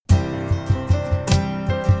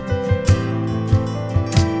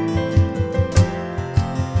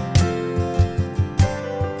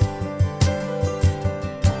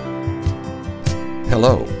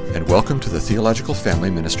Hello, and welcome to the Theological Family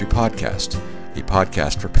Ministry Podcast, a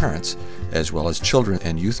podcast for parents as well as children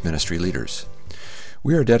and youth ministry leaders.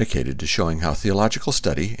 We are dedicated to showing how theological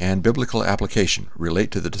study and biblical application relate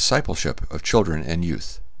to the discipleship of children and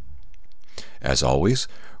youth. As always,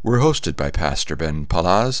 we're hosted by Pastor Ben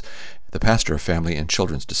Palaz, the pastor of family and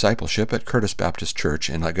children's discipleship at Curtis Baptist Church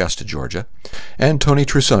in Augusta, Georgia, and Tony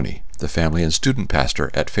Trusoni, the family and student pastor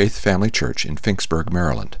at Faith Family Church in Finksburg,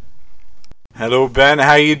 Maryland. Hello, Ben.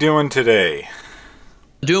 How you doing today?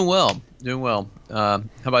 Doing well. How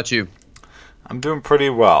about you? I'm doing pretty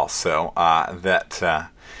well. So,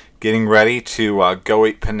 getting ready to go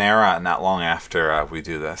eat Panera not long after we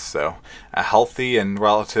do this. So, healthy and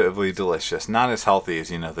relatively delicious. Not as healthy as,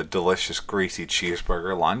 the delicious greasy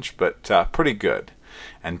cheeseburger lunch, but pretty good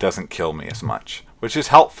and doesn't kill me as much, which is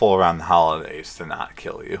helpful around the holidays to not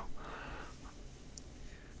kill you.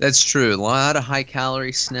 That's true. A lot of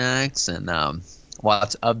high-calorie snacks and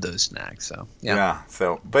lots of those snacks. So yeah.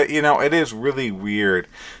 But it is really weird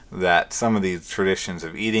that some of these traditions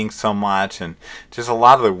of eating so much and just a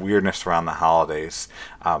lot of the weirdness around the holidays.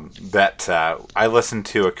 I listen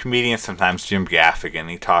to a comedian sometimes, Jim Gaffigan.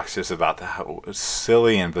 He talks just about the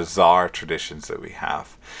silly and bizarre traditions that we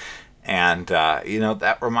have, and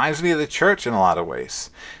that reminds me of the church in a lot of ways.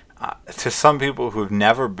 To some people who've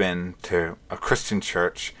never been to a Christian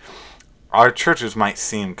church, our churches might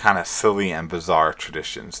seem kind of silly and bizarre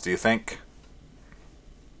traditions. Do you think?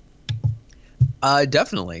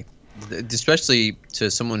 Definitely. Especially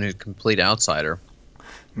to someone who's a complete outsider.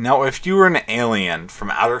 Now, if you were an alien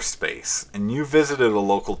from outer space and you visited a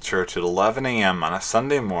local church at 11 a.m. on a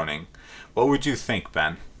Sunday morning, what would you think,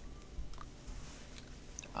 Ben?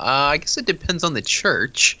 I guess it depends on the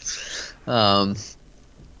church.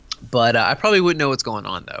 But I probably wouldn't know what's going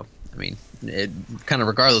on, though. I mean, kind of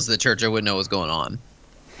regardless of the church, I wouldn't know what's going on.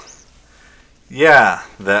 Yeah,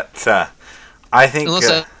 I think...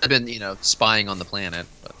 Unless I've been, spying on the planet.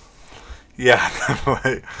 But. Yeah,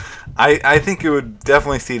 I think it would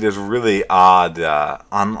definitely see it as really odd,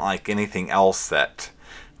 unlike anything else that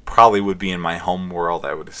probably would be in my home world,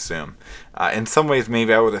 I would assume. In some ways,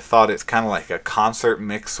 maybe I would have thought it's kind of like a concert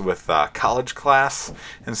mix with college class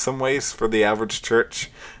in some ways for the average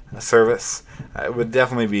church service. It would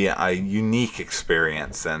definitely be a unique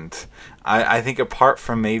experience, and I think apart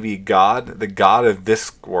from maybe God, the God of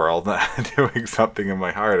this world, doing something in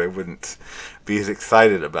my heart, I wouldn't be as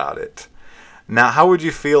excited about it. Now, how would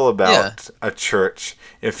you feel about a church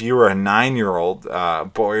if you were a 9-year-old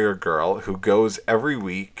boy or girl who goes every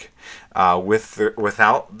week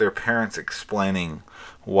without their parents explaining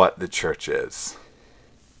what the church is?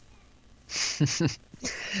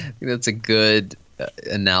 That's a good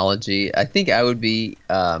analogy. I think I would be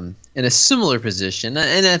in a similar position,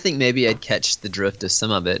 and I think maybe I'd catch the drift of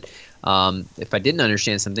some of it. If I didn't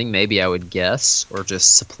understand something, maybe I would guess or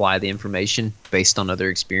just supply the information based on other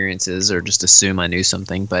experiences or just assume I knew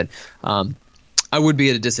something, but I would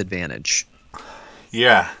be at a disadvantage.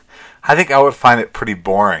 Yeah, I think I would find it pretty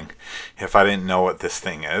boring if I didn't know what this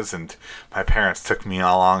thing is, and my parents took me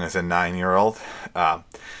along as a 9-year-old.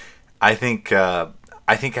 I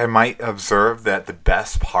think I might observe that the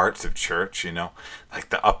best parts of church, like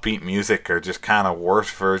the upbeat music, are just kind of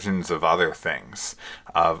worse versions of other things,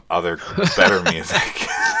 of other better music.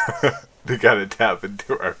 We got to tap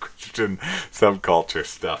into our Christian subculture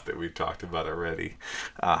stuff that we've talked about already.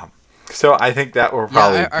 So I think that will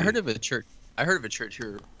probably. Yeah, I heard of a church. I heard of a church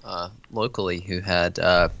here locally who had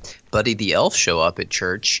Buddy the Elf show up at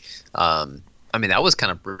church. I mean, that was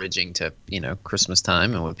kind of bridging to Christmas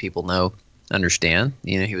time and what people understand.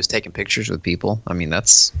 He was taking pictures with people. I mean,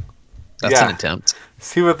 that's an attempt.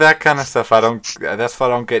 See, with that kind of stuff, that's what I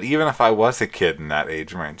don't get. Even if I was a kid in that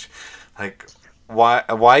age range, like,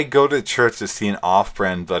 why go to church to see an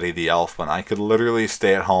off-brand Buddy the Elf when I could literally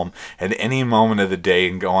stay at home at any moment of the day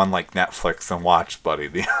and go on like Netflix and watch Buddy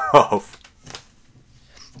the Elf?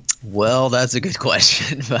 Well, that's a good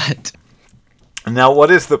question, but now,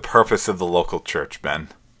 what is the purpose of the local church, Ben?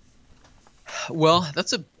 Well,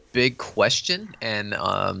 that's a big question, and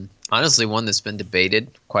honestly one that's been debated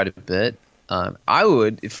quite a bit. I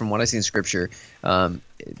would, from what I see in Scripture, the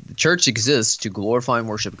church exists to glorify and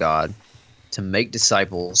worship God, to make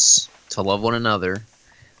disciples, to love one another,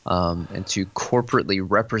 and to corporately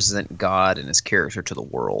represent God and His character to the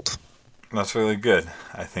world. That's really good.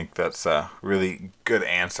 I think that's a really good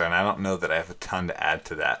answer, and I don't know that I have a ton to add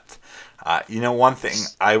to that. One thing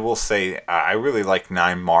I will say, I really like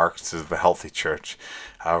 9 Marks of a Healthy Church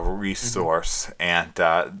resource, and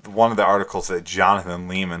one of the articles that Jonathan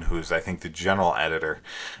Leeman, who's I think the general editor,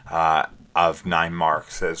 of 9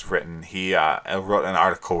 Marks has written. He wrote an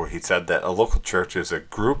article where he said that a local church is a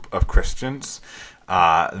group of Christians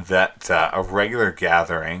that a regular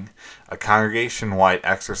gathering, a congregation-wide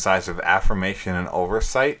exercise of affirmation and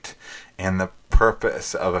oversight, and the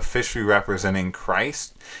purpose of officially representing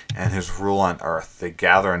Christ and his rule on earth. They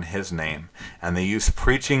gather in his name, and they use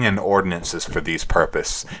preaching and ordinances for these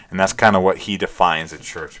purposes. And that's kind of what he defines a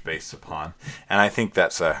church based upon. And I think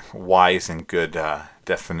that's a wise and good, a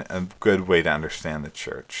good way to understand the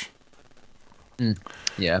church.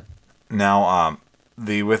 Yeah. Now,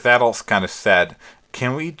 with that all kind of said,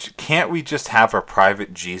 can't we just have our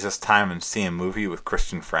private Jesus time and see a movie with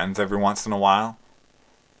Christian friends every once in a while?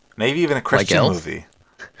 Maybe even a Christian movie.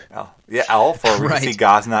 Oh, yeah, Elf, or we can see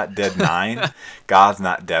God's Not Dead 9, God's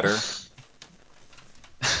Not Deader.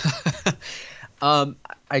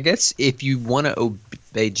 I guess if you want to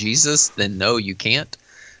obey Jesus, then no, you can't.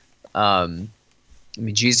 I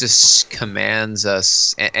mean, Jesus commands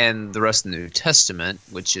us, and the rest of the New Testament,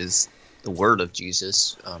 which is the word of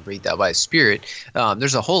Jesus, breathed out by His Spirit,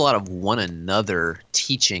 there's a whole lot of one another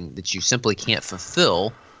teaching that you simply can't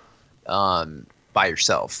fulfill by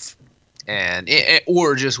yourself, and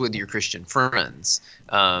or just with your Christian friends.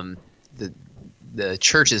 The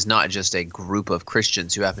church is not just a group of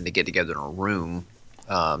Christians who happen to get together in a room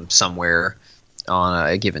somewhere on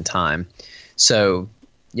a given time. So,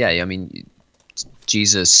 yeah, I mean,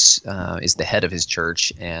 Jesus is the head of his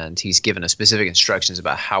church, and he's given us specific instructions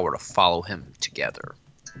about how we're to follow him together.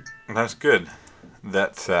 That's good.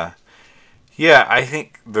 That's, yeah, I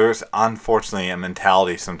think there's unfortunately a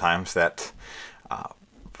mentality sometimes that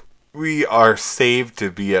we are saved to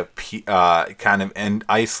be a kind of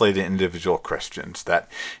isolated individual Christians, that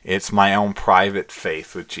it's my own private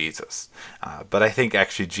faith with Jesus. But I think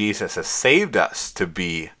actually Jesus has saved us to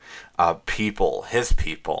be people,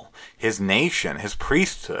 his nation, his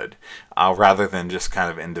priesthood, rather than just kind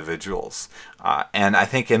of individuals. And I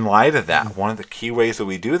think in light of that, one of the key ways that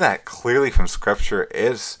we do that clearly from Scripture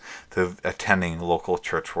is to attending local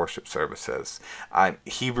church worship services.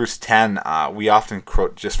 Hebrews 10, we often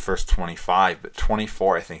quote just verse 25, but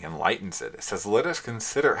 24 I think enlightens it. It says, "Let us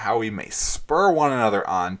consider how we may spur one another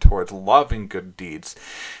on towards love and good deeds,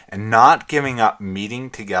 and not giving up meeting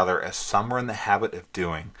together as some are in the habit of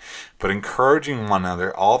doing, but encouraging one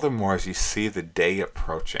another all the more as you see the day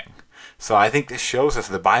approaching." So I think this shows us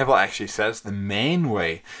the Bible actually says the main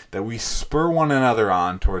way that we spur one another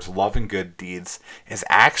on towards love and good deeds is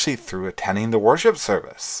actually through attending the worship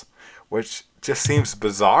service, which just seems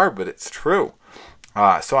bizarre, but it's true.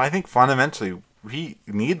 So I think fundamentally we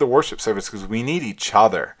need the worship service because we need each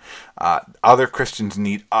other. Other Christians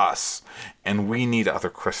need us, and we need other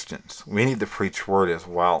Christians. We need to preach word as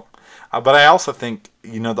well. But I also think,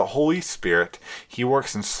 the Holy Spirit, he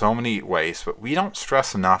works in so many ways, but we don't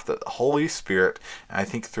stress enough that the Holy Spirit, and I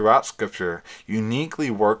think throughout Scripture, uniquely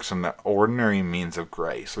works in the ordinary means of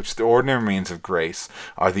grace, which the ordinary means of grace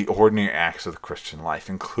are the ordinary acts of the Christian life,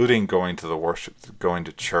 including going to the worship, going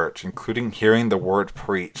to church, including hearing the word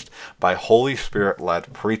preached by Holy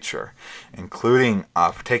Spirit-led preacher, including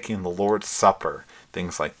taking the Lord's Supper,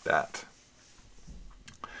 things like that.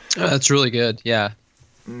 That's really good, yeah.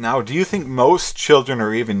 Now, do you think most children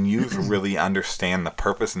or even youth really understand the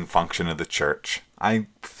purpose and function of the church? I'm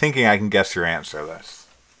thinking I can guess your answer to this.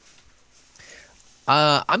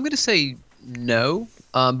 I'm going to say no,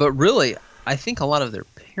 but really, I think a lot of their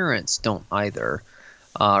parents don't either,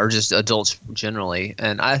 or just adults generally.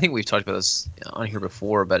 And I think we've talked about this on here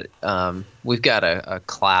before, but we've got a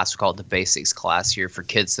class called the Basics class here for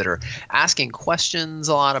kids that are asking questions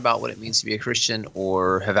a lot about what it means to be a Christian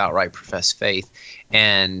or have outright professed faith.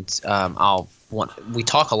 And we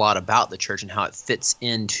talk a lot about the church and how it fits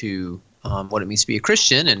into what it means to be a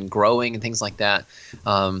Christian and growing and things like that.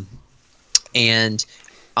 And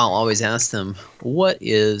I'll always ask them, what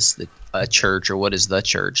is a church or what is the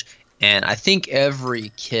church? And I think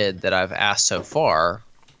every kid that I've asked so far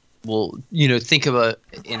will, think of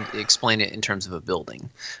explain it in terms of a building,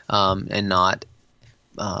 and not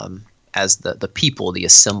as the people, the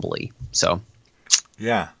assembly. So,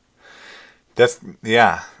 yeah,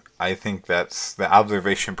 I think that's the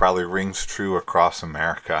observation probably rings true across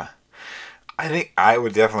America. I think I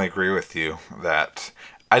would definitely agree with you that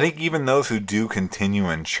I think even those who do continue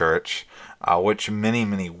in church, which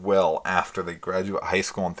many will after they graduate high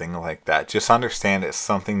school and things like that, just understand it's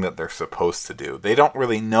something that they're supposed to do. They don't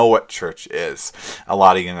really know what church is, a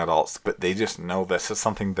lot of young adults, but they just know this is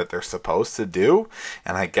something that they're supposed to do,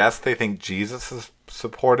 and I guess they think Jesus is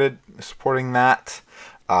supporting that,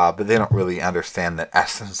 but they don't really understand the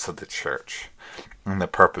essence of the church and the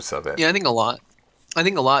purpose of it. Yeah, I think a lot I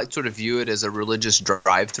think a lot sort of view it as a religious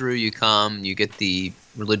drive-through. You come, you get the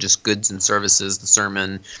religious goods and services, the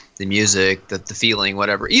sermon, the music, the feeling,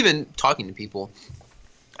 whatever, even talking to people.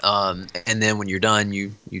 And then when you're done,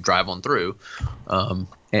 you drive on through.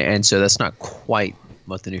 And so that's not quite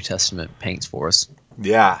what the New Testament paints for us.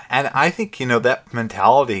 Yeah, and I think, that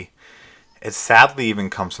mentality, it sadly even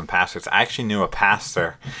comes from pastors. I actually knew a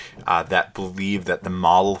pastor that believed that the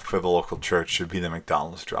model for the local church should be the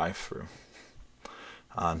McDonald's drive-through,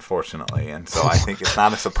 unfortunately. And so I think it's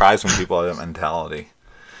not a surprise when people have that mentality.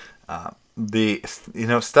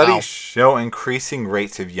 Studies show increasing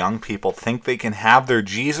rates of young people think they can have their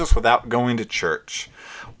Jesus without going to church.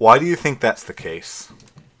 Why do you think that's the case?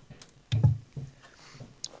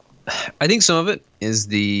 I think some of it is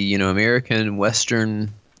the American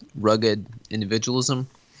Western rugged individualism.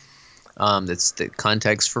 That's the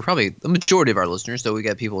context for probably the majority of our listeners, though we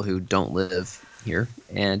got people who don't live here.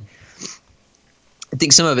 And I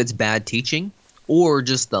think some of it's bad teaching or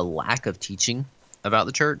just the lack of teaching about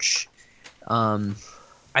the church.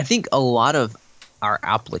 I think a lot of our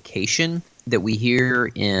application that we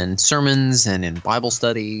hear in sermons and in Bible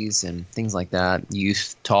studies and things like that,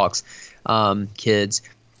 youth talks, kids,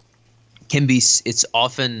 it's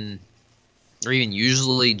often or even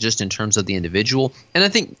usually just in terms of the individual. And I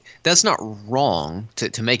think that's not wrong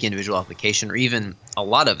to make individual application or even a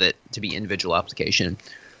lot of it to be individual application.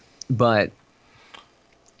 But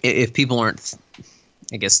if people aren't,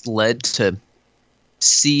 I guess, led to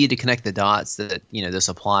connect the dots that, this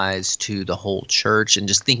applies to the whole church and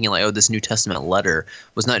just thinking like, oh, this New Testament letter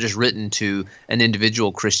was not just written to an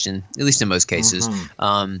individual Christian, at least in most cases.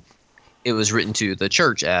 Mm-hmm. It was written to the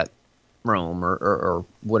church at Rome or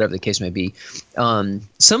whatever the case may be.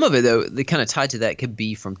 Some of it, though, that kind of tied to that could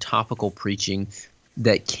be from topical preaching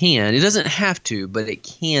that it doesn't have to, but it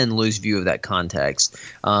can lose view of that context.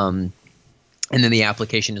 And then the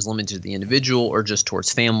application is limited to the individual or just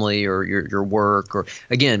towards family or your work or,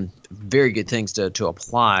 again, very good things to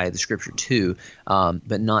apply the scripture to,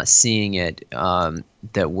 but not seeing it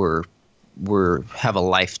that we're have a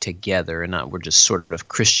life together and not we're just sort of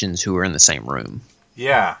Christians who are in the same room.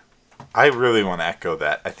 Yeah, I really want to echo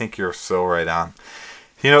that. I think you're so right on.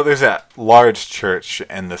 There's a large church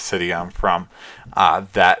in the city I'm from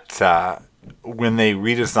that when they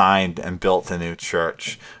redesigned and built a new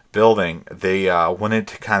church building, they wanted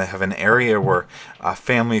to kind of have an area where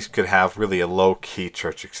families could have really a low-key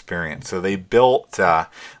church experience. So they built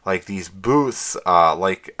like these booths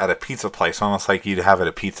like at a pizza place, almost like you'd have at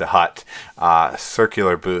a Pizza Hut,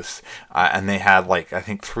 circular booths. And they had like, I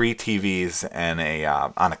think 3 TVs and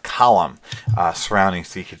on a column surrounding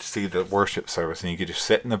so you could see the worship service. And you could just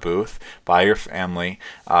sit in the booth by your family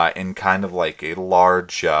in kind of like a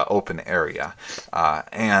large open area.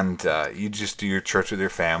 And you just do your church with your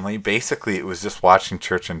family. Basically, it was just watching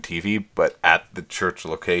church on TV, but at the church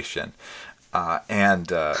location.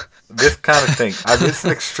 This kind of thing, this is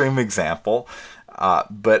an extreme example,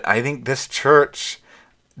 but I think this church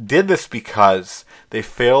did this because they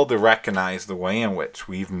failed to recognize the way in which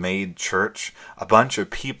we've made church a bunch of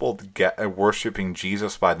people worshiping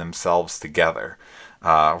Jesus by themselves together.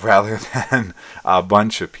 Rather than a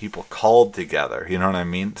bunch of people called together, you know what I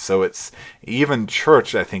mean? So it's even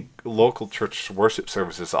church, I think local church worship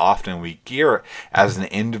services often we gear as an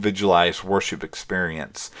individualized worship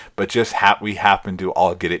experience, but just we happen to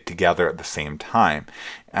all get it together at the same time.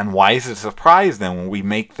 And why is it a surprise then when we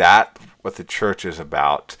make that what the church is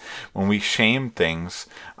about? When we shame things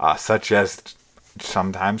such as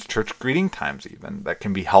sometimes church greeting times even that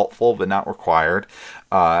can be helpful but not required,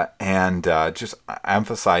 and just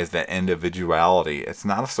emphasize that individuality. It's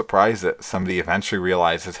not a surprise that somebody eventually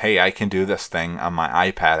realizes, hey, I can do this thing on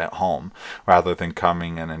my iPad at home rather than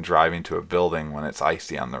coming in and driving to a building when it's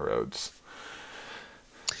icy on the roads.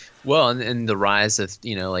 Well, and the rise of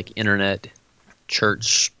like internet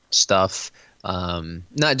church stuff,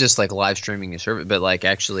 not just like live streaming a service, but like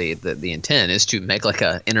actually the intent is to make like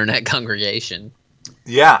a internet congregation.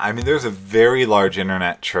 Yeah, I mean, there's a very large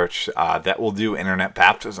internet church that will do internet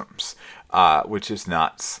baptisms, which is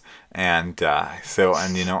nuts. And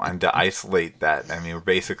and to isolate that, I mean,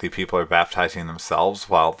 basically people are baptizing themselves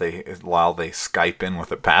while they Skype in with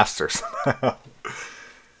the pastors.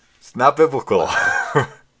 It's not biblical.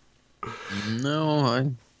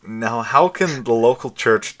 No. Now, how can the local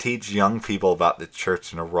church teach young people about the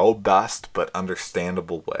church in a robust but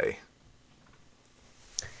understandable way?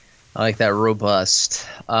 I like that, robust.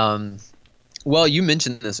 Well, you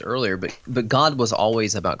mentioned this earlier, but God was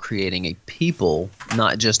always about creating a people,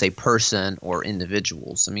 not just a person or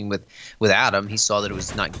individuals. I mean, with Adam, he saw that it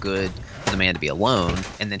was not good for the man to be alone,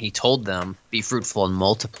 and then he told them, be fruitful and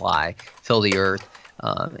multiply, fill the earth,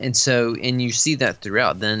 And you see that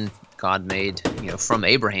throughout. Then God made, from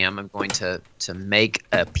Abraham, I'm going to make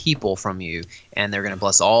a people from you, and they're going to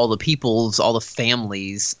bless all the peoples, all the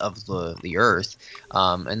families of the earth.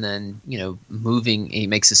 And then, he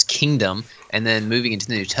makes his kingdom, and then moving into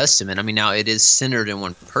the New Testament. I mean, now it is centered in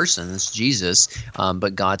one person, it's Jesus,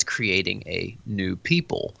 but God's creating a new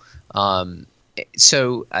people.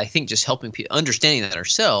 So I think just helping people, understanding that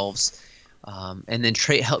ourselves, and then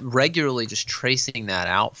regularly just tracing that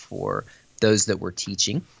out for those that we're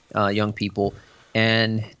teaching, young people,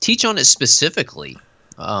 and teach on it specifically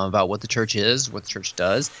about what the church is, what the church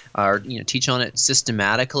does, or teach on it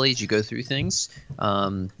systematically as you go through things.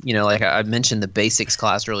 Like I mentioned the basics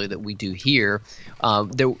class earlier that we do here.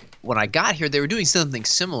 When I got here, they were doing something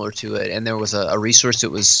similar to it, and there was a resource that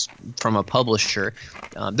was from a publisher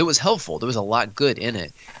that was helpful. There was a lot good in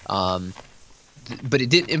it, but it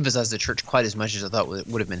didn't emphasize the church quite as much as I thought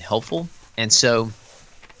would have been helpful. And so,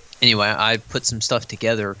 anyway, I put some stuff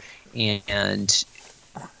together and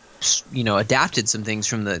adapted some things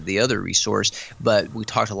from the other resource, but we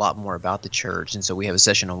talked a lot more about the church. And so we have a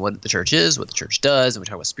session on what the church is, what the church does, and we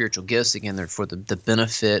talk about spiritual gifts. Again, they're for the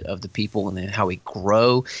benefit of the people, and then how we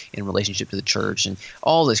grow in relationship to the church and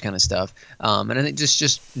all this kind of stuff. And I think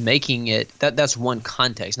just making it, that's one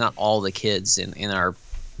context. Not all the kids in our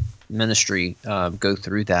ministry go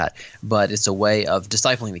through that, but it's a way of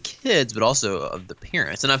discipling the kids, but also of the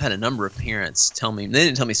parents. And I've had a number of parents tell me, they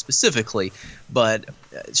didn't tell me specifically, but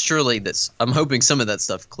surely I'm hoping some of that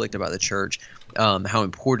stuff clicked about the church, how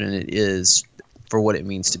important it is for what it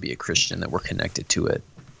means to be a Christian, that we're connected to it.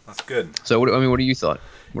 That's good. So what are you thought?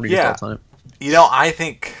 What are your thoughts on it? I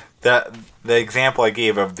think that the example I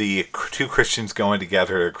gave of the two Christians going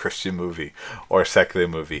together to a Christian movie or a secular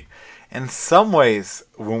movie, in some ways,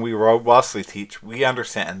 when we robustly teach, we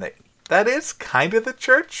understand that is kind of the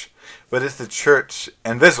church, but it's the church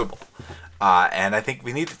invisible. And I think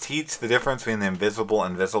we need to teach the difference between the invisible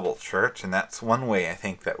and visible church, and that's one way I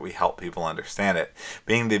think that we help people understand it.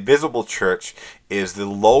 Being the visible church is the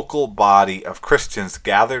local body of Christians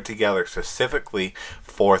gathered together specifically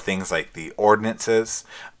for things like the ordinances,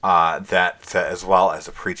 as well as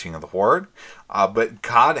the preaching of the word. But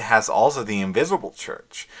God has also the invisible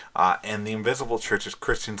church, and the invisible church is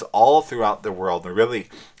Christians all throughout the world. They're really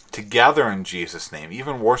together in Jesus' name,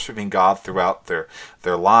 even worshiping God throughout their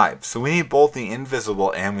lives. So we need both the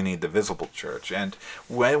invisible and we need the visible church. And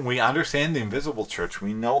when we understand the invisible church,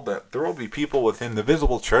 we know that there will be people within the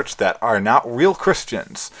visible church that are not real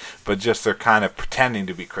Christians, but just they're kind of pretending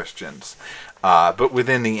to be Christians. But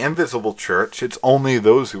within the invisible church, it's only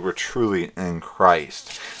those who are truly in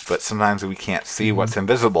Christ. But sometimes we can't see what's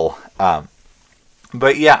invisible.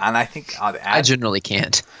 But yeah, and I think I generally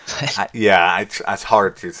can't. It's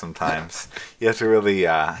hard to sometimes. You have to really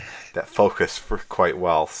that focus for quite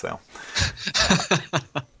well. So,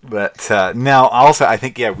 but now also I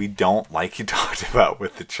think we don't, like you talked about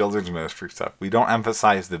with the children's ministry stuff. We don't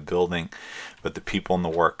emphasize the building, but the people and the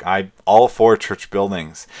work. I'm all for church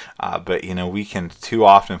buildings, but we can too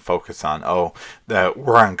often focus on that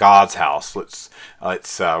we're in God's house. Let's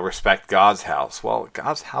respect God's house. Well,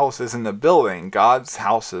 God's house isn't the building. God's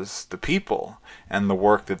house is the people and the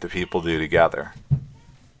work that the people do together.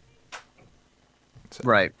 So.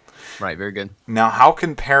 Right. Very good. Now, how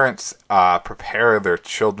can parents prepare their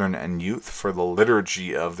children and youth for the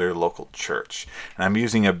liturgy of their local church? And I'm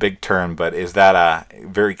using a big term, but is that a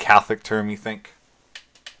very Catholic term, you think?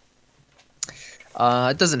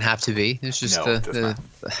 It doesn't have to be. It's just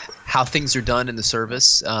how things are done in the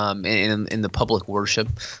service, in the public worship.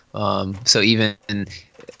 So even in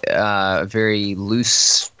a very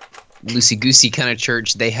loosey-goosey kind of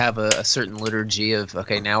church, they have a certain liturgy of,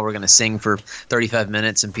 okay, now we're going to sing for 35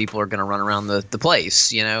 minutes and people are going to run around the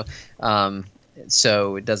place,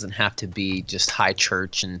 so it doesn't have to be just high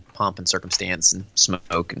church and pomp and circumstance and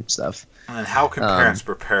smoke and stuff. And how can parents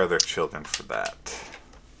prepare their children for that?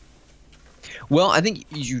 Well, I think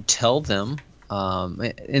you tell them,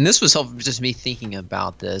 and this was helpful, just me thinking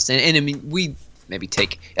about this, and I mean, we maybe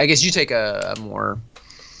you take a more,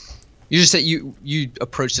 you just say you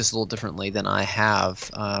approach this a little differently than I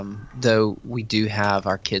have, though we do have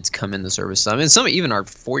our kids come in the service. I mean, even our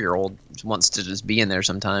 4-year-old wants to just be in there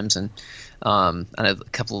sometimes. And I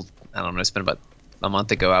spent about a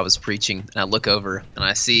month ago, I was preaching, and I look over and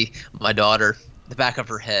I see my daughter, the back of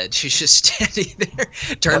her head. She's just standing there,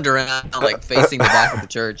 turned around, like facing the back of the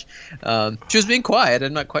church. She was being quiet.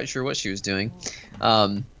 I'm not quite sure what she was doing.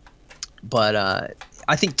 But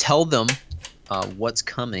I think tell them what's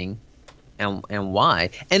coming. and why.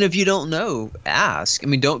 And if you don't know, ask. I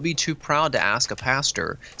mean, don't be too proud to ask a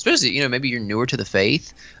pastor, especially, maybe you're newer to the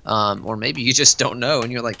faith, or maybe you just don't know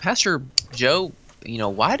and you're like, Pastor Joe,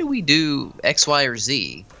 why do we do X, Y, or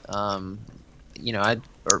Z?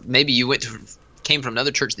 Or maybe you came from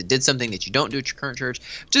another church that did something that you don't do at your current church.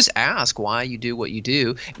 Just ask why you do what you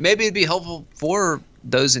do. Maybe it'd be helpful for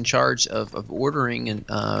those in charge of ordering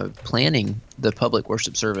and planning the public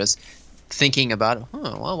worship service, thinking about,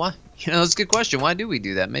 well, why? That's a good question. Why do we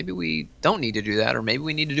do that? Maybe we don't need to do that, or maybe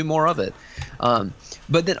we need to do more of it.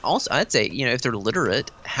 But then also, I'd say, if they're literate,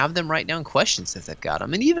 have them write down questions if they've got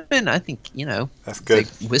them. And even, I think, That's good.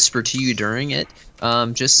 They whisper to you during it,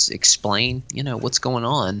 just explain, what's going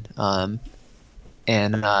on.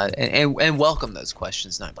 And welcome those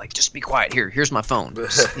questions. Not like, just be quiet. Here's my phone.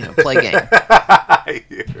 Just, play a game.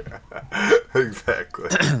 Exactly.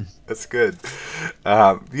 That's good.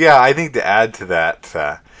 I think to add to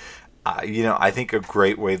that, I think a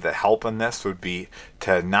great way to help in this would be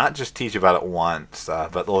to not just teach about it once,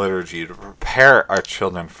 but the liturgy, to prepare our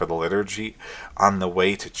children for the liturgy on the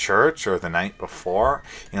way to church or the night before.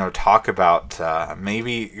 Talk about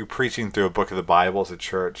maybe you're preaching through a book of the Bible to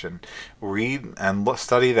church, and read and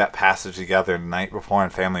study that passage together the night before in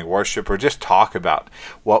family worship, or just talk about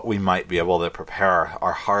what we might be able to prepare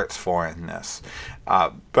our hearts for in this.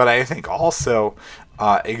 But I think also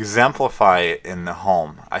exemplify it in the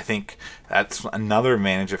home. I think that's another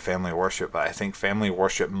advantage of family worship. I think family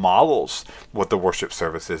worship models what the worship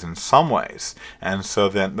service is in some ways, and so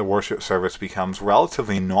then the worship service becomes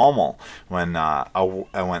relatively normal when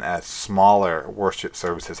a smaller worship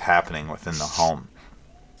service is happening within the home.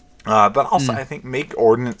 But also, I think make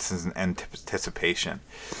ordinances in anticipation.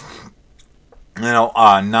 None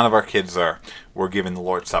of our kids were given the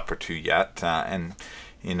Lord's Supper to yet, and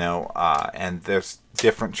there's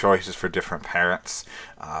different choices for different parents.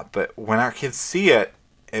 But when our kids see it,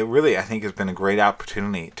 it really, I think, has been a great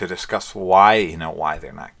opportunity to discuss why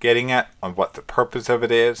they're not getting it, and what the purpose of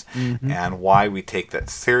it is, and why we take that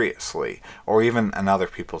seriously, or even in other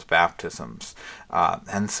people's baptisms.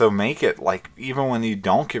 And so make it like, even when you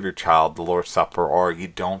don't give your child the Lord's Supper, or you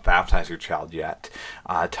don't baptize your child yet,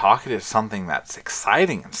 talk it as something that's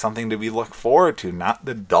exciting and something to be looked forward to, not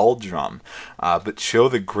the dull drum, but show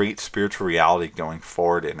the great spiritual reality going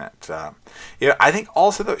forward in it. I think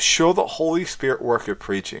also that show the Holy Spirit work of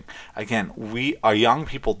preaching. Again, our young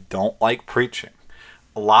people don't like preaching.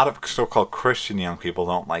 A lot of so-called Christian young people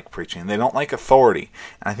don't like preaching. They don't like authority.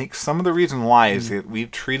 And I think some of the reason why is that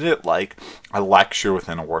we've treated it like a lecture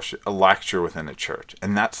within a church.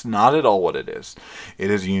 And that's not at all what it is.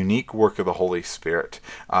 It is a unique work of the Holy Spirit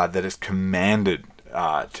that is commanded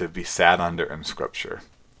to be sat under in Scripture.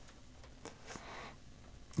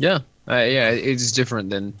 Yeah. It's different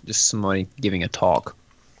than just somebody giving a talk.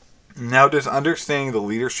 Now, does understanding the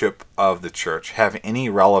leadership of the church have any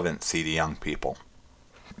relevancy to young people?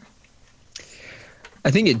 I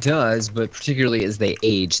think it does, but particularly as they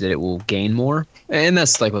age, that it will gain more. And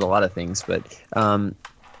that's like with a lot of things. But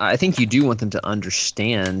I think you do want them to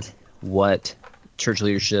understand what church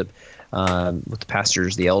leadership, what the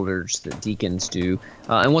pastors, the elders, the deacons do,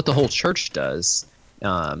 and what the whole church does.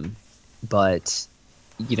 But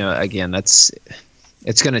again, it's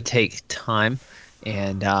going to take time,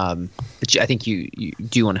 and but I think you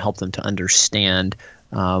do want to help them to understand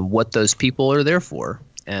what those people are there for,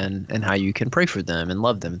 and how you can pray for them and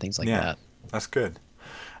love them and things like that. That's good.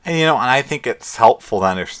 And and I think it's helpful to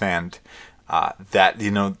understand that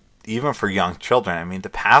even for young children, I mean, the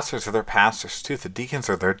pastors are their pastors too. The deacons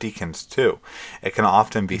are their deacons too. It can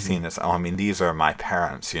often be seen as, these are my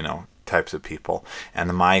parents, types of people,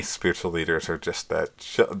 and my spiritual leaders are just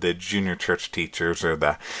the junior church teachers or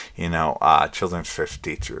the children's church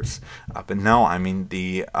teachers. But no,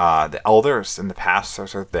 the elders and the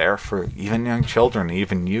pastors are there for even young children,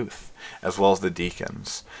 even youth, as well as the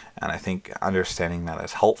deacons. And I think understanding that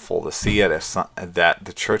is helpful, to see it as that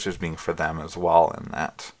the church is being for them as well in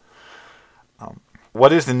that.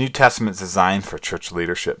 What is the New Testament design for church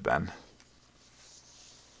leadership, Ben?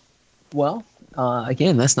 Well,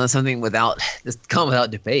 again, that's not something that's come without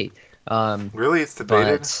debate. Really, it's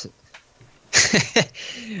debated.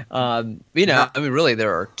 But, really,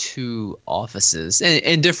 there are two offices,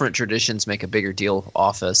 and different traditions make a bigger deal of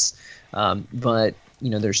office. But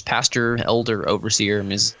there's pastor, elder, overseer.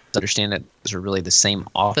 I understand that those are really the same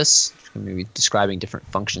office. Maybe describing different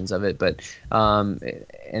functions of it, but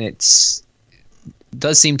and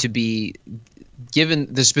does seem to be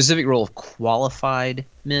given the specific role of qualified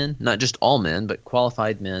men, not just all men, but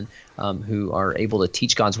qualified men who are able to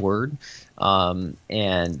teach God's word,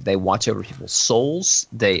 and they watch over people's souls.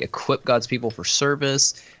 They equip God's people for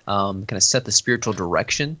service, kind of set the spiritual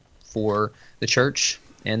direction for the church.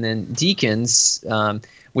 And then deacons,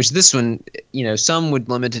 which this one, some would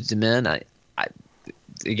limit it to men.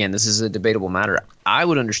 Again, this is a debatable matter. I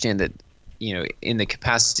would understand that, in the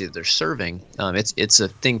capacity that they're serving, it's a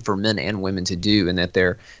thing for men and women to do, and that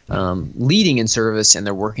they're leading in service and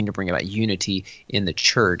they're working to bring about unity in the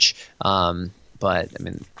church. But I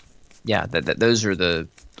mean, yeah, those are the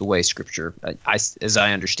way Scripture, as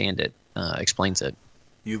I understand it, explains it.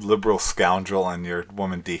 You liberal scoundrel and your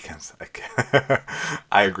woman deacons.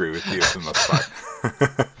 I agree with you for the most part.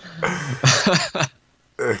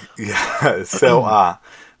 Yeah. So,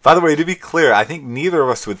 by the way, to be clear, I think neither of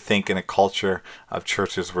us would think in a culture of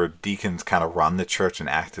churches where deacons kind of run the church and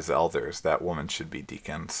act as elders that women should be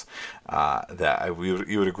deacons.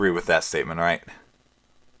 You would agree with that statement, right?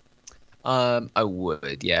 I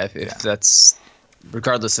would, yeah. If that's,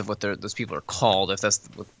 regardless of what those people are called, if that's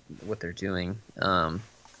what they're doing,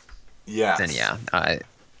 yes. then yeah.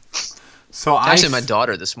 So actually, my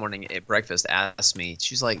daughter this morning at breakfast asked me,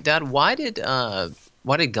 she's like, "Dad, why did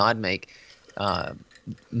God make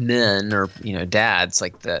men, or dads,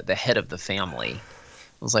 like the head of the family?"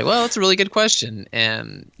 I was like, well, that's a really good question.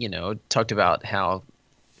 And talked about how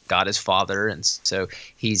God is Father, and so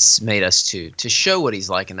He's made us to show what He's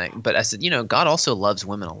like. And that, but I said, God also loves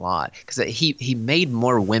women a lot, because He made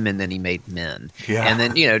more women than He made men. Yeah. And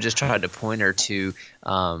then just tried to point her to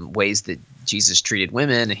ways that Jesus treated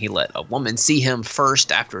women, and He let a woman see Him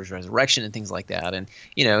first after His resurrection and things like that. And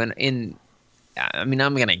I mean,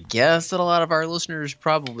 I'm going to guess that a lot of our listeners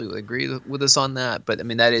probably would agree with us on that. But I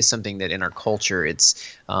mean, that is something that in our culture,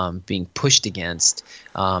 it's being pushed against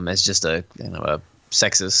as just a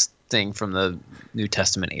sexist thing from the New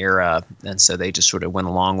Testament era. And so they just sort of went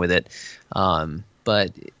along with it.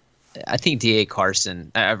 But I think D.A. Carson,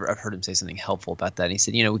 I've heard him say something helpful about that. He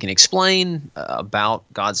said, we can explain about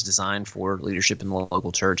God's design for leadership in the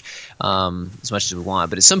local church as much as we want.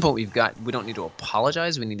 But at some point, we don't need to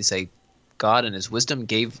apologize. We need to say, God in His wisdom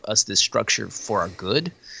gave us this structure for our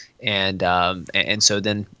good, and so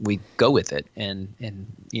then we go with it and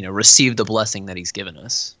receive the blessing that He's given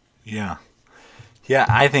us. Yeah.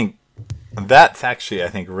 I think that's actually a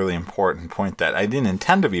really important point that I didn't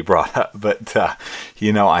intend to be brought up, but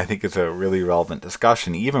I think it's a really relevant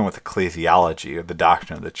discussion, even with ecclesiology, or the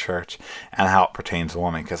doctrine of the church, and how it pertains to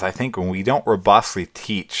women. Because I think when we don't robustly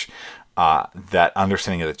teach that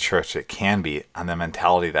understanding of the church, it can be on the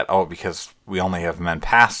mentality that, because we only have men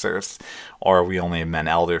pastors, or we only have men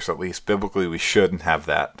elders, at least biblically we shouldn't have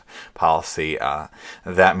that policy.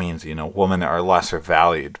 That means, women are lesser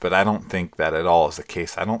valued. But I don't think that at all is the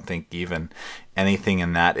case. I don't think even anything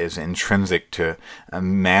in that is intrinsic to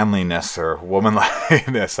manliness or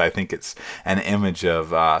womanliness. I think it's an image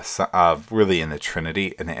of really in the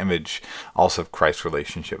Trinity, an image also of Christ's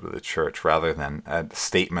relationship with the church, rather than a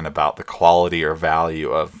statement about the quality or value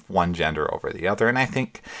of one gender over the other. And I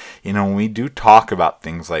think, when we do talk about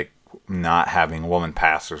things like not having woman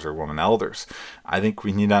pastors or woman elders, I think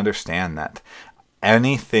we need to understand that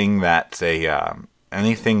anything that's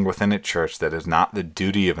anything within a church that is not the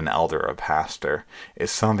duty of an elder or a pastor is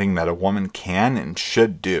something that a woman can and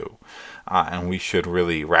should do. And we should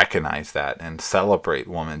really recognize that and celebrate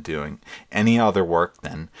women doing any other work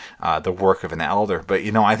than the work of an elder. But,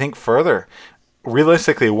 I think further,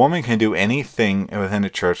 realistically, a woman can do anything within a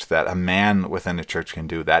church that a man within a church can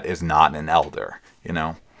do that is not an elder,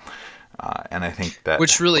 and I think that...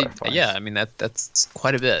 Which really, I mean, that's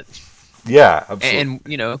quite a bit. Yeah,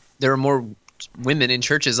 absolutely. And, there are more women in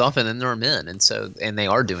churches often than there are men, and they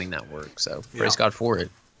are doing that work, so praise God for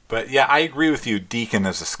it. But yeah, I agree with you. Deacon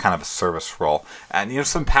is this kind of a service role, and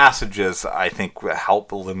some passages I think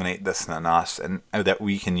help illuminate this in us, and that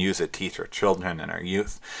we can use to teach our children and our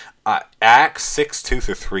youth. Acts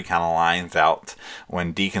 6:2-3 kind of lines out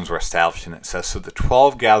when deacons were established, and it says, "So the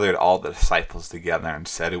 12 gathered all the disciples together and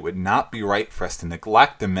said, it would not be right for us to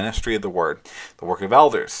neglect the ministry of the word, the work of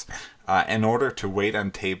elders, in order to wait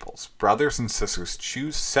on tables. Brothers and sisters,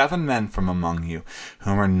 choose 7 men from among you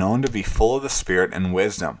whom are known to be full of the Spirit and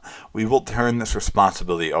wisdom. We will turn this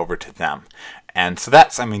responsibility over to them." And so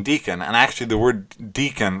that's, deacon. And actually the word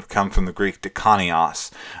deacon comes from the Greek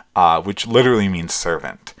dikonios, which literally means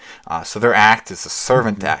servant. So their act is a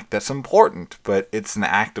servant act. That's important, but it's an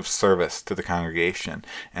act of service to the congregation,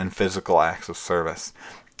 and physical acts of service,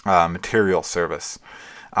 material service.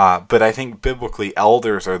 But I think biblically,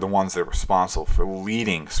 elders are the ones that are responsible for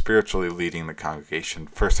spiritually leading the congregation.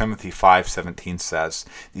 1 Timothy 5:17 says,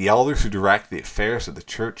 "The elders who direct the affairs of the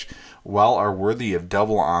church well are worthy of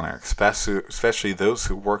double honor, especially those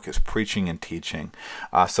who work as preaching and teaching."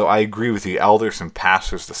 So I agree with you. Elders and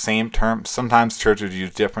pastors, the same term. Sometimes churches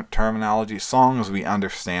use different terminology. As long as we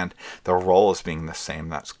understand the role as being the same,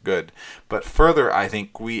 that's good. But further, I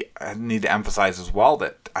think we need to emphasize as well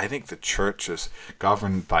that I think the church is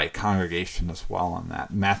governed by congregation as well on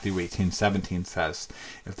that. Matthew 18:17 says,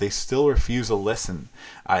 if they still refuse to listen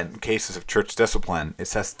in cases of church discipline, it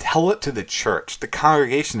says, tell it to the church, the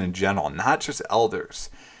congregation in general, not just elders.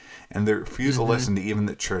 And they refuse to listen to even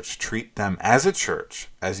the church. Treat them as a church,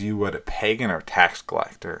 as you would a pagan or tax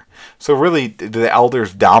collector. So really, the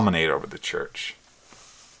elders dominate over the church.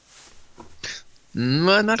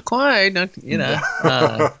 Not quite. No.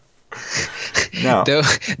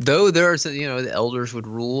 Though there are some, the elders would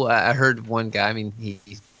rule. I heard one guy. I mean, he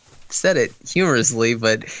said it humorously,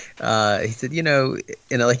 but he said, in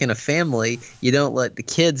a family, you don't let the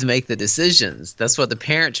kids make the decisions. That's what the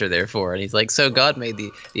parents are there for. And he's like, so God made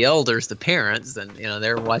the elders the parents, and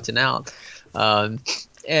they're watching out.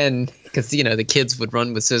 And because the kids would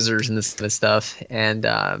run with scissors and this kind of stuff. And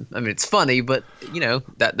I mean, it's funny, but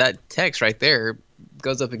that text right there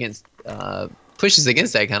goes up against pushes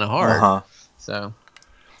against that kind of hard. So.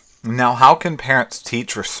 Now, how can parents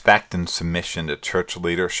teach respect and submission to church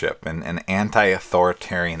leadership in an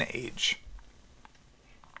anti-authoritarian age?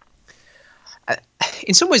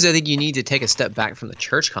 In some ways, I think you need to take a step back from the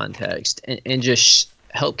church context and just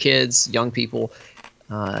help kids, young people,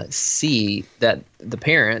 see that the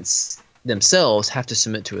parents themselves have to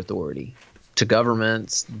submit to authority, to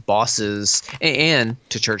governments, bosses, and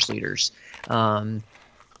to church leaders.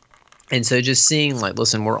 And so just seeing,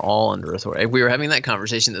 listen, we're all under authority. We were having that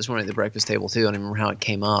conversation this morning at the breakfast table, too. I don't remember how it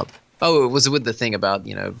came up. Oh, it was with the thing about,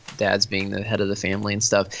 dads being the head of the family and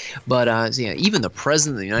stuff. But, even the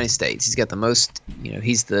president of the United States, he's got the most,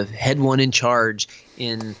 he's the head one in charge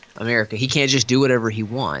in America. He can't just do whatever he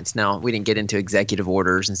wants. Now, we didn't get into executive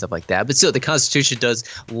orders and stuff like that. But still, the Constitution does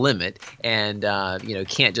limit and,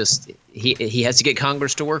 can't just – he has to get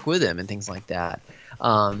Congress to work with him and things like that.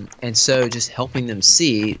 And so just helping them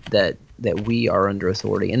see that we are under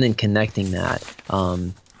authority and then connecting that,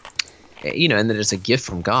 and that it's a gift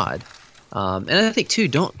from God. And I think too,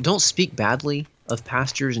 don't speak badly of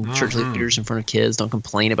pastors and church leaders in front of kids. Don't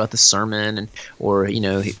complain about the sermon or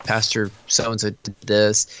pastor so-and-so did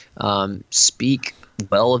this. Speak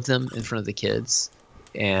well of them in front of the kids,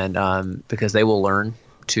 and because they will learn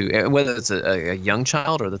to, whether it's a young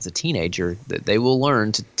child or that's a teenager, that they will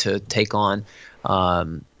learn to take on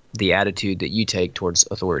the attitude that you take towards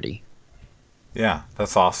authority. Yeah,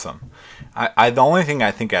 that's awesome. The only thing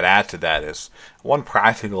I think I'd add to that is one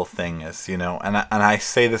practical thing is, and I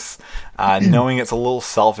say this knowing it's a little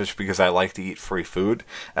selfish because I like to eat free food,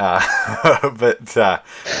 but I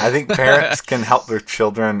think parents can help their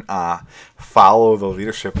children follow the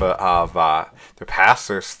leadership of their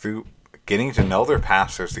pastors through getting to know their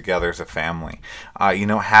pastors together as a family.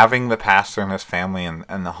 Having the pastor and his family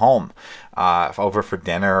in the home over for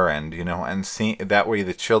dinner, and see that way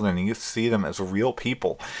the children and youth see them as real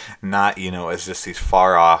people, not as just these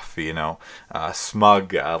far off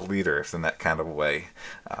smug leaders in that kind of way.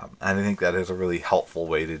 And I think that is a really helpful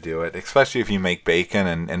way to do it, especially if you make bacon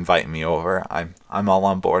and invite me over. I'm all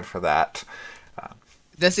on board for that.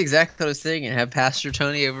 That's exactly what I was thinking. Have Pastor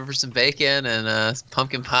Tony over for some bacon and some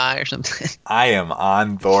pumpkin pie or something. I am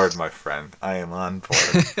on board, my friend. I am on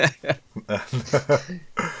board.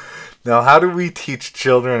 Now, how do we teach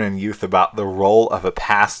children and youth about the role of a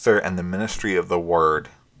pastor and the ministry of the word?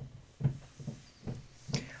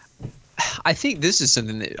 I think this is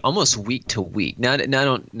something that almost week to week. Now I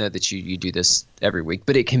don't know that you do this every week,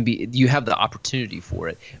 but it can be. You have the opportunity for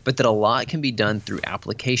it, but that a lot can be done through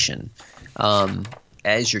application.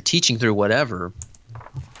 As you're teaching through whatever,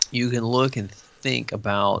 you can look and think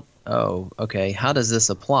about, okay, how does this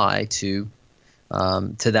apply to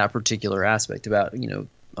that particular aspect about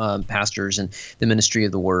pastors and the ministry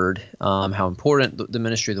of the word, how important the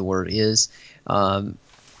ministry of the word is. I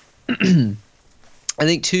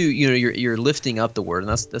think too, you're lifting up the word, and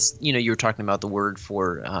that's you were talking about the word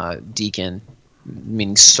for deacon,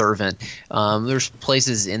 meaning servant. There's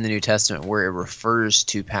places in the New Testament where it refers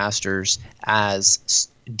to pastors as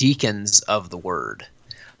deacons of the word.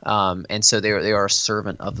 And so they are a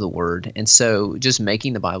servant of the word. And so just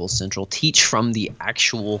making the Bible central, teach from the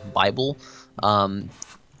actual Bible,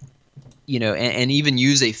 and even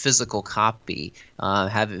use a physical copy,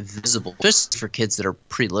 have it visible, just for kids that are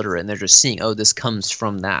pre-literate and they're just seeing, oh, this comes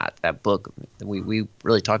from that book. We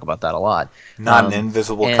really talk about that a lot. Not an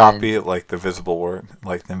invisible And copy, like the visible word,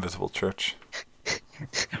 like the invisible church.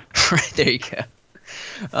 right there you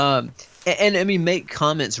go. And I mean, make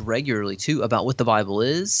comments regularly too about what the Bible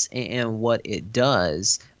is and what it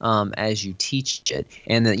does, as you teach it,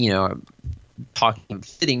 and that talking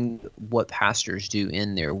fitting what pastors do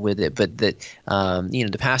in there with it, but that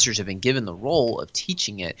the pastors have been given the role of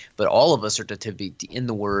teaching it, but all of us are to be in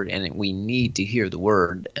the Word, and we need to hear the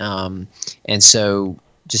Word, and so.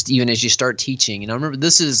 Just even as you start teaching, and I remember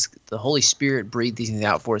this is the Holy Spirit breathed these things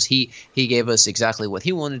out for us. He gave us exactly what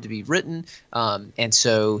He wanted to be written, and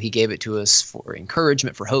so He gave it to us for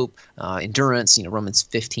encouragement, for hope, endurance. Romans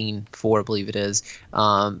 15:4, I believe it is.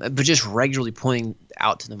 But just regularly pointing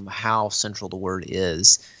out to them how central the Word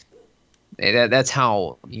is. That's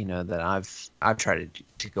how that I've tried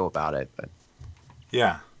to go about it. But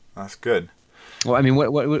Yeah, that's good. well, I mean,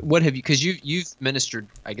 what have you? Because you've ministered,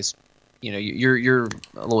 I guess. You're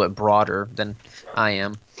a little bit broader than I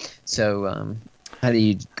am. So how do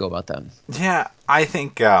you go about that? Yeah, I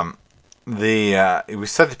think we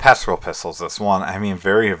said the pastoral epistles. This one, I mean,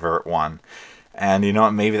 very overt one, and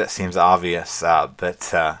maybe that seems obvious,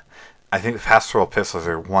 but I think the pastoral epistles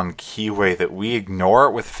are one key way that we ignore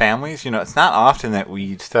it with families. It's not often that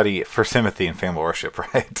we study First Timothy in family worship,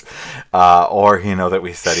 right? Or that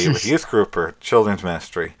we study it with youth group or children's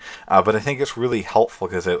ministry. But I think it's really helpful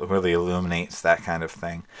because it really illuminates that kind of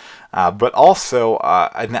thing. But also,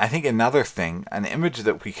 I think another thing, an image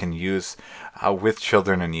that we can use with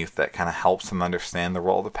children and youth that kind of helps them understand the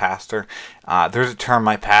role of the pastor. There's a term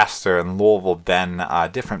my pastor in Louisville, Ben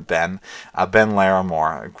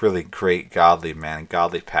Larimore, a really great godly man,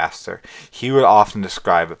 godly pastor. He would often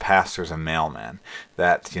describe a pastor as a mailman.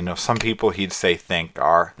 That some people he'd think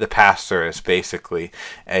are the pastor is basically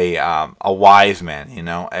a wise man,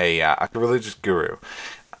 a religious guru.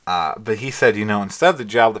 But he said, instead of the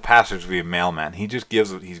job of the pastor to be a mailman, he just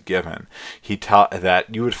gives what he's given. He taught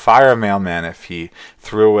that you would fire a mailman if he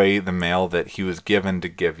threw away the mail that he was given to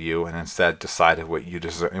give you, and instead decided what you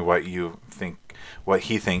deserve, what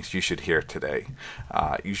he thinks you should hear today.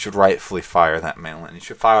 You should rightfully fire that mailman. You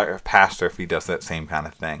should fire a pastor if he does that same kind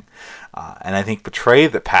of thing. And I think portray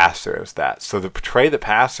the pastor as that. So to portray the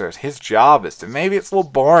pastor as his job is to, maybe it's a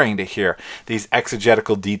little boring to hear these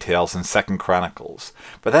exegetical details in 2 Chronicles,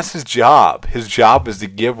 but that's his job. His job is to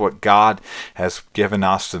give what God has given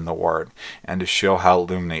us in the Word and to show how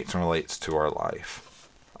it illuminates and relates to our life.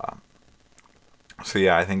 So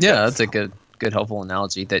yeah, I think that's a good helpful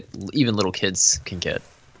analogy that even little kids can get.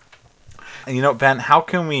 And Ben, how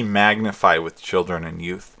can we magnify with children and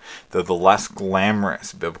youth the less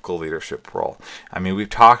glamorous biblical leadership role? I mean, we've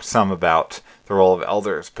talked some about the role of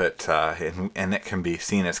elders, but and it can be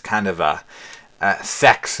seen as kind of a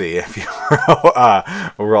sexy, if you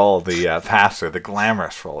will, role of the pastor, the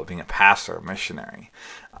glamorous role of being a pastor, a missionary.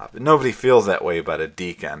 But nobody feels that way about a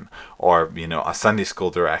deacon or a Sunday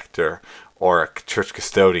school director or a church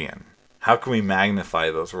custodian. How can we magnify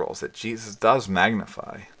those roles that Jesus does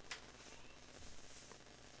magnify?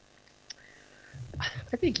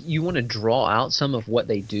 I think you want to draw out some of what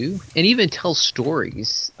they do and even tell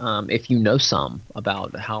stories, if you know some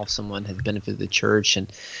about how someone has benefited the church,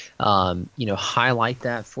 and highlight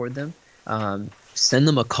that for them. Send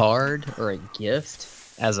them a card or a gift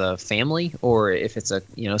as a family, or if it's a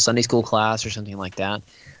Sunday school class or something like that.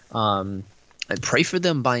 Pray for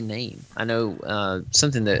them by name. I know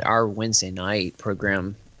something that our Wednesday night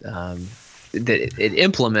program that it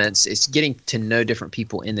implements is getting to know different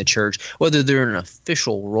people in the church, whether they're in an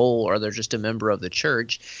official role or they're just a member of the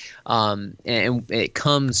church. And it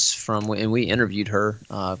comes from, and we interviewed her,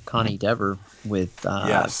 Connie Dever, with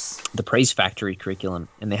the Praise Factory curriculum,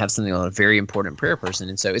 and they have something on a very important prayer person.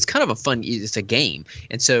 And so it's kind of it's a game.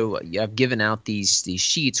 And so I've given out these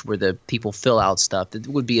sheets where the people fill out stuff that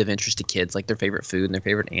would be of interest to kids, like their favorite food and their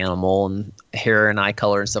favorite animal and hair and eye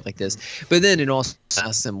color and stuff like this. But then it also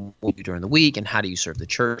asks them what you do during the week and how do you serve the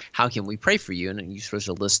church? How can we pray for you? And you're supposed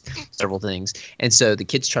to list several things. And so the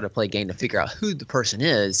kids try to play a game to figure out who the person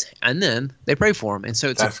is, and then they pray for them. And so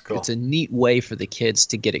it's a neat way for the kids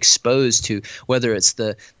to get exposed to, whether it's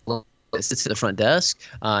the sits at the front desk,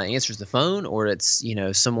 answers the phone, or it's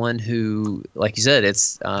someone who, like you said,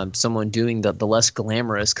 it's someone doing the less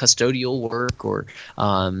glamorous custodial work, or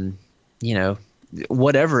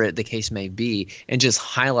whatever the case may be, and just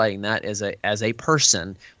highlighting that as a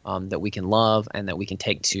person that we can love and that we can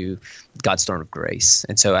take to God's throne of grace.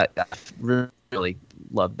 And so I really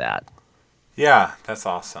love that. Yeah, that's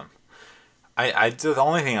awesome. The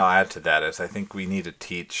only thing I'll add to that is I think we need to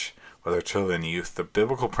teach, whether children and youth, the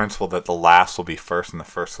biblical principle that the last will be first and the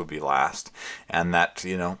first will be last. And that,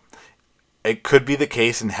 it could be the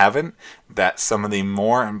case in heaven that some of the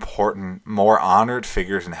more important, more honored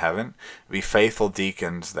figures in heaven be faithful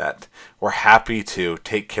deacons that were happy to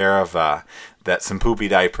take care of that some poopy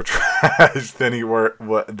diaper trash. Then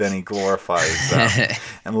he glorifies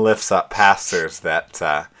and lifts up pastors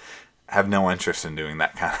that have no interest in doing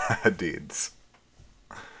that kind of deeds.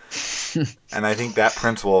 And I think that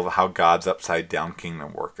principle of how God's upside down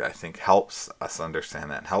kingdom work, I think, helps us understand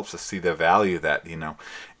that, and helps us see the value that,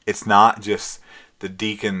 it's not just the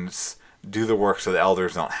deacons do the work so the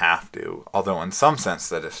elders don't have to, although in some sense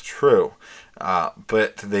that is true,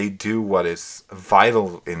 but they do what is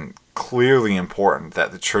vital and clearly important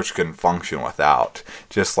that the church can function without,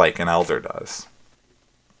 just like an elder does.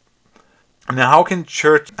 Now, how can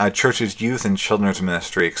churches' youth and children's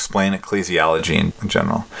ministry explain ecclesiology in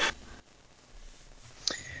general?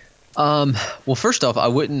 Well, first off, I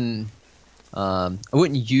wouldn't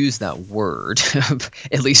use that word,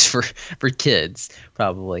 at least for kids,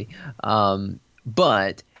 probably.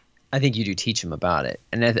 But I think you do teach them about it,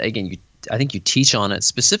 and again, I think you teach on it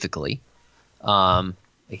specifically.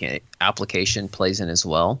 Again, application plays in as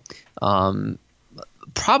well.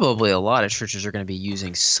 Probably a lot of churches are going to be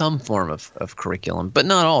using some form of curriculum, but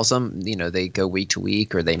not all. Some, they go week to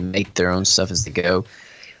week, or they make their own stuff as they go.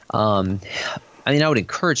 I would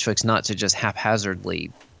encourage folks not to just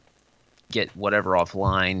haphazardly get whatever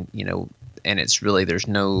offline, and it's really, there's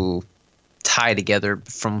no tie together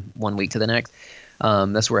from one week to the next.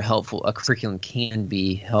 That's where a curriculum can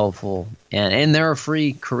be helpful, and there are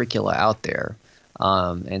free curricula out there.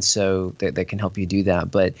 And so that can help you do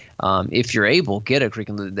that. But if you're able, get a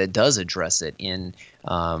curriculum that does address it in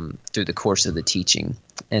through the course of the teaching.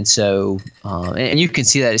 And so, and you can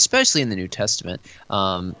see that especially in the New Testament.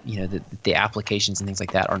 The applications and things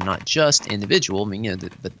like that are not just individual. I mean,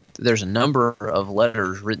 but there's a number of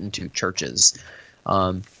letters written to churches.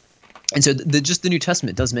 And so just the New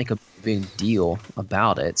Testament does make a big deal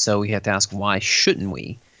about it. So we have to ask, why shouldn't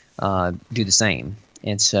we do the same?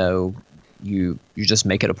 And so you just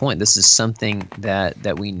make it a point. This is something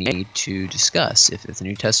that we need to discuss. If the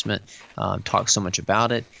New Testament talks so much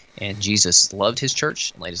about it, and Jesus loved his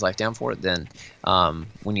church and laid his life down for it, then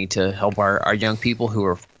we need to help our young people who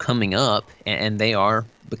are coming up, and they are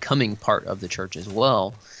becoming part of the church as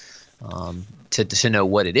well, to know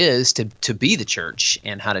what it is to be the church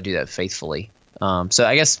and how to do that faithfully. So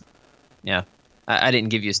I guess, I didn't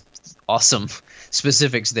give you awesome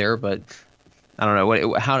specifics there, but I don't know.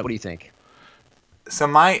 What do you think? So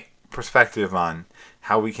my perspective on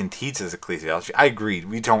how we can teach as ecclesiology, I agreed.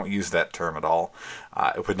 We don't use that term at all.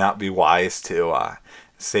 It would not be wise to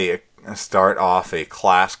start off a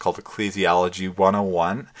class called Ecclesiology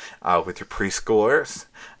 101 with your preschoolers.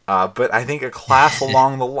 But I think a class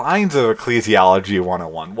along the lines of Ecclesiology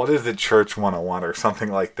 101, what is the Church 101 or something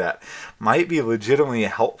like that, might be legitimately a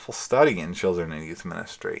helpful study in children and youth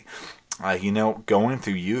ministry. Going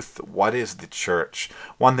through youth, what is the church?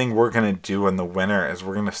 One thing we're going to do in the winter is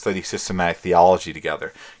we're going to study systematic theology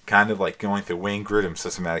together, kind of like going through Wayne Grudem's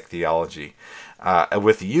systematic theology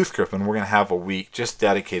with the youth group, and we're going to have a week just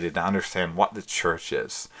dedicated to understand what the church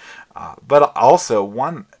is. But also,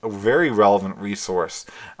 one very relevant resource,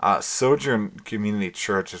 Sojourn Community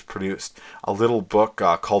Church has produced a little book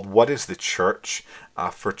called What is the Church?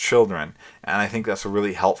 For children, and I think that's a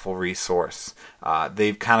really helpful resource.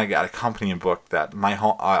 They've kind of got a accompanying book that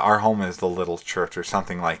our home is the little church or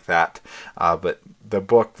something like that. But the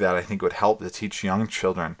book that I think would help to teach young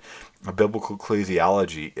children a biblical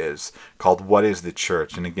ecclesiology is called What is the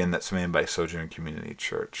Church? And again, that's made by Sojourn Community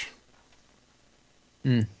Church.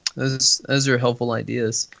 Those are helpful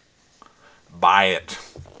ideas. Buy it.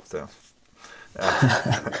 So.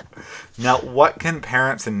 Now, what can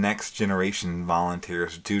parents and next generation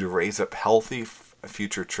volunteers do to raise up healthy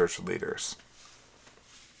future church leaders?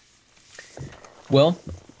 Well,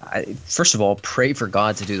 first of all, pray for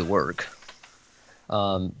God to do the work,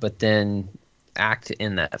 but then act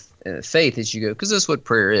in that faith as you go, because that's what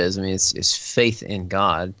prayer is. I mean, it's faith in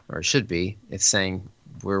God, or it should be. It's saying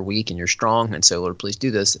we're weak and you're strong, and so Lord, please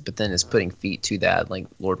do this. But then it's putting feet to that, like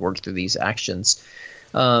Lord, work through these actions.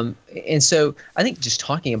 And so I think just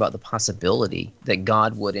talking about the possibility that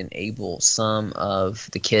God would enable some of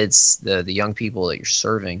the kids, the young people that you're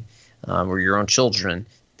serving, or your own children,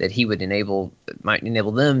 that he would might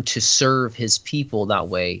enable them to serve his people that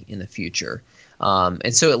way in the future.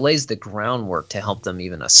 And so it lays the groundwork to help them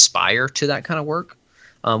even aspire to that kind of work,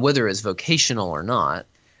 whether it's vocational or not.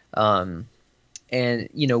 And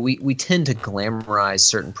we tend to glamorize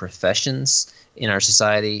certain professions in our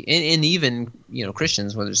society, and even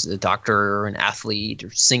Christians, whether it's a doctor or an athlete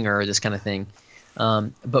or singer, this kind of thing,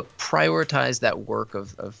 but prioritize that work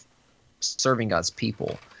of serving God's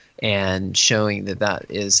people and showing that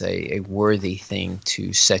is a worthy thing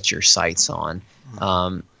to set your sights on.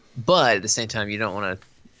 But at the same time, you don't want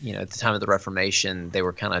to, at the time of the Reformation, they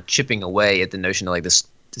were kind of chipping away at the notion of like this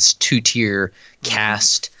two-tier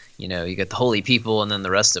caste. You got the holy people and then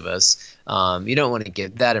the rest of us. You don't want to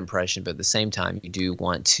give that impression, but at the same time, you do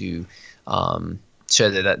want to show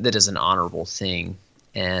that is an honorable thing.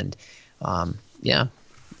 And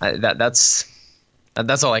that's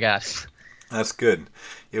all I got. That's good.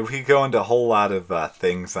 We go into a whole lot of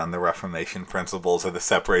things on the Reformation principles of the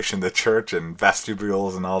separation of the church and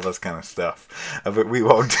vestibules and all this kind of stuff, but we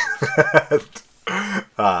won't do that.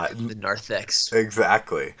 The narthex.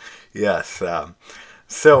 Exactly. Yes.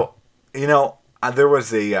 So, there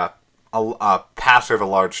was a pastor of a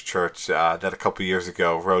large church that a couple years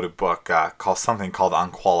ago wrote a book called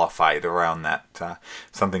Unqualified around that,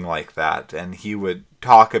 something like that. And he would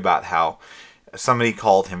talk about how somebody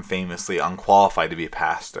called him famously unqualified to be a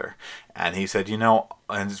pastor. And he said,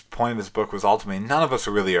 and his point of his book was ultimately none of us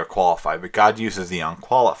really are qualified, but God uses the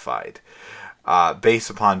unqualified based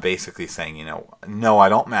upon basically saying, no, I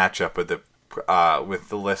don't match up with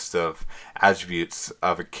the list of attributes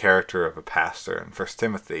of a character of a pastor in 1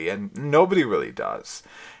 Timothy, and nobody really does.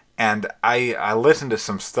 And I listened to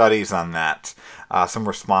some studies on that, some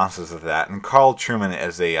responses of that, and Carl Trueman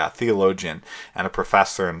is a theologian and a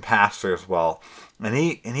professor and pastor as well, and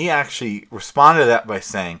he actually responded to that by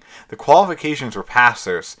saying the qualifications for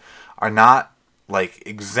pastors are not like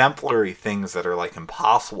exemplary things that are like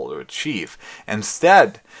impossible to achieve.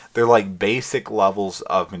 Instead, they're like basic levels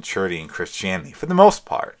of maturity in Christianity. For the most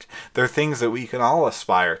part, they're things that we can all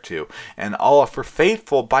aspire to, and all if we're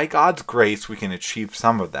faithful, by God's grace, we can achieve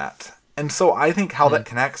some of that. And so I think how that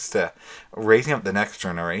connects to raising up the next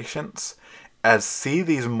generations, as see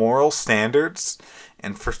these moral standards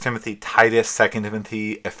in 1 Timothy, Titus, 2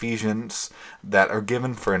 Timothy, Ephesians that are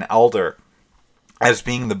given for an elder as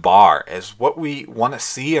being the bar, as what we want to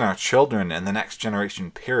see in our children in the next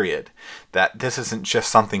generation period. That this isn't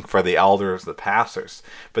just something for the elders, the pastors,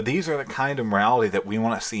 but these are the kind of morality that we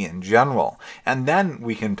want to see in general. And then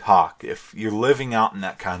we can talk, if you're living out in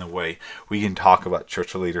that kind of way, we can talk about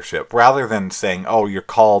church leadership, rather than saying, oh, you're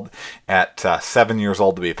called at 7 years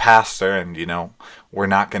old to be a pastor, and we're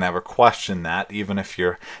not going to ever question that, even if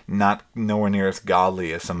you're not nowhere near as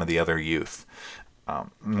godly as some of the other youth.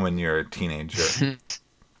 When you're a teenager.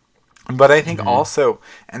 But I think also,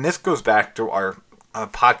 and this goes back to our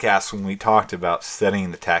podcast when we talked about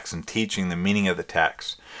studying the text and teaching the meaning of the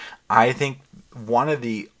text, I think one of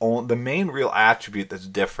the main real attribute that's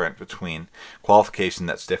different between qualification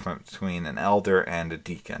that's different between an elder and a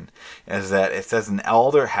deacon is that it says an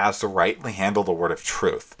elder has to rightly handle the word of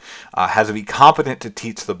truth, has to be competent to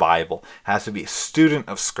teach the Bible, has to be a student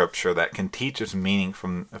of Scripture that can teach its meaning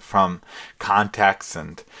from context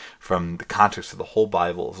and from the context of the whole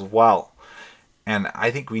Bible as well. And I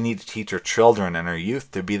think we need to teach our children and our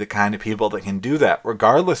youth to be the kind of people that can do that,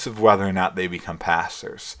 regardless of whether or not they become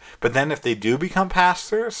pastors. But then if they do become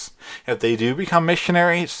pastors, if they do become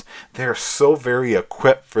missionaries, they're so very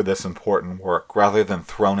equipped for this important work, rather than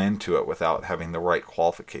thrown into it without having the right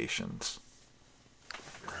qualifications.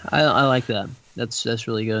 I like that. That's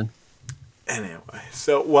really good. Anyway,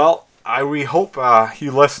 so, we hope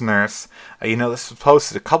you listeners, this was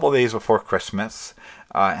posted a couple days before Christmas.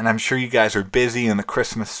 And I'm sure you guys are busy in the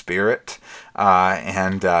Christmas spirit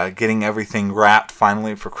and getting everything wrapped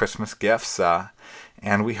finally for Christmas gifts.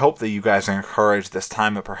 And we hope that you guys are encouraged this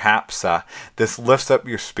time, and perhaps this lifts up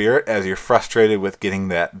your spirit as you're frustrated with getting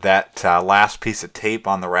that last piece of tape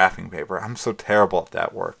on the wrapping paper. I'm so terrible at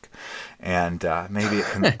that work. And maybe it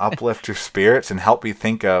can uplift your spirits and help you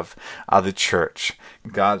think of the church,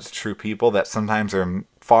 God's true people that sometimes are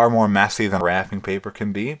far more messy than wrapping paper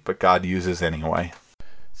can be, but God uses anyway.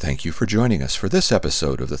 Thank you for joining us for this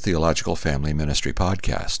episode of the Theological Family Ministry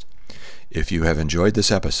Podcast. If you have enjoyed this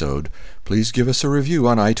episode, please give us a review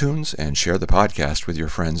on iTunes and share the podcast with your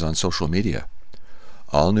friends on social media.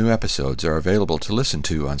 All new episodes are available to listen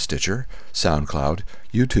to on Stitcher, SoundCloud,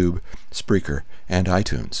 YouTube, Spreaker, and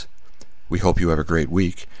iTunes. We hope you have a great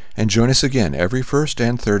week, and join us again every first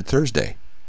and third Thursday.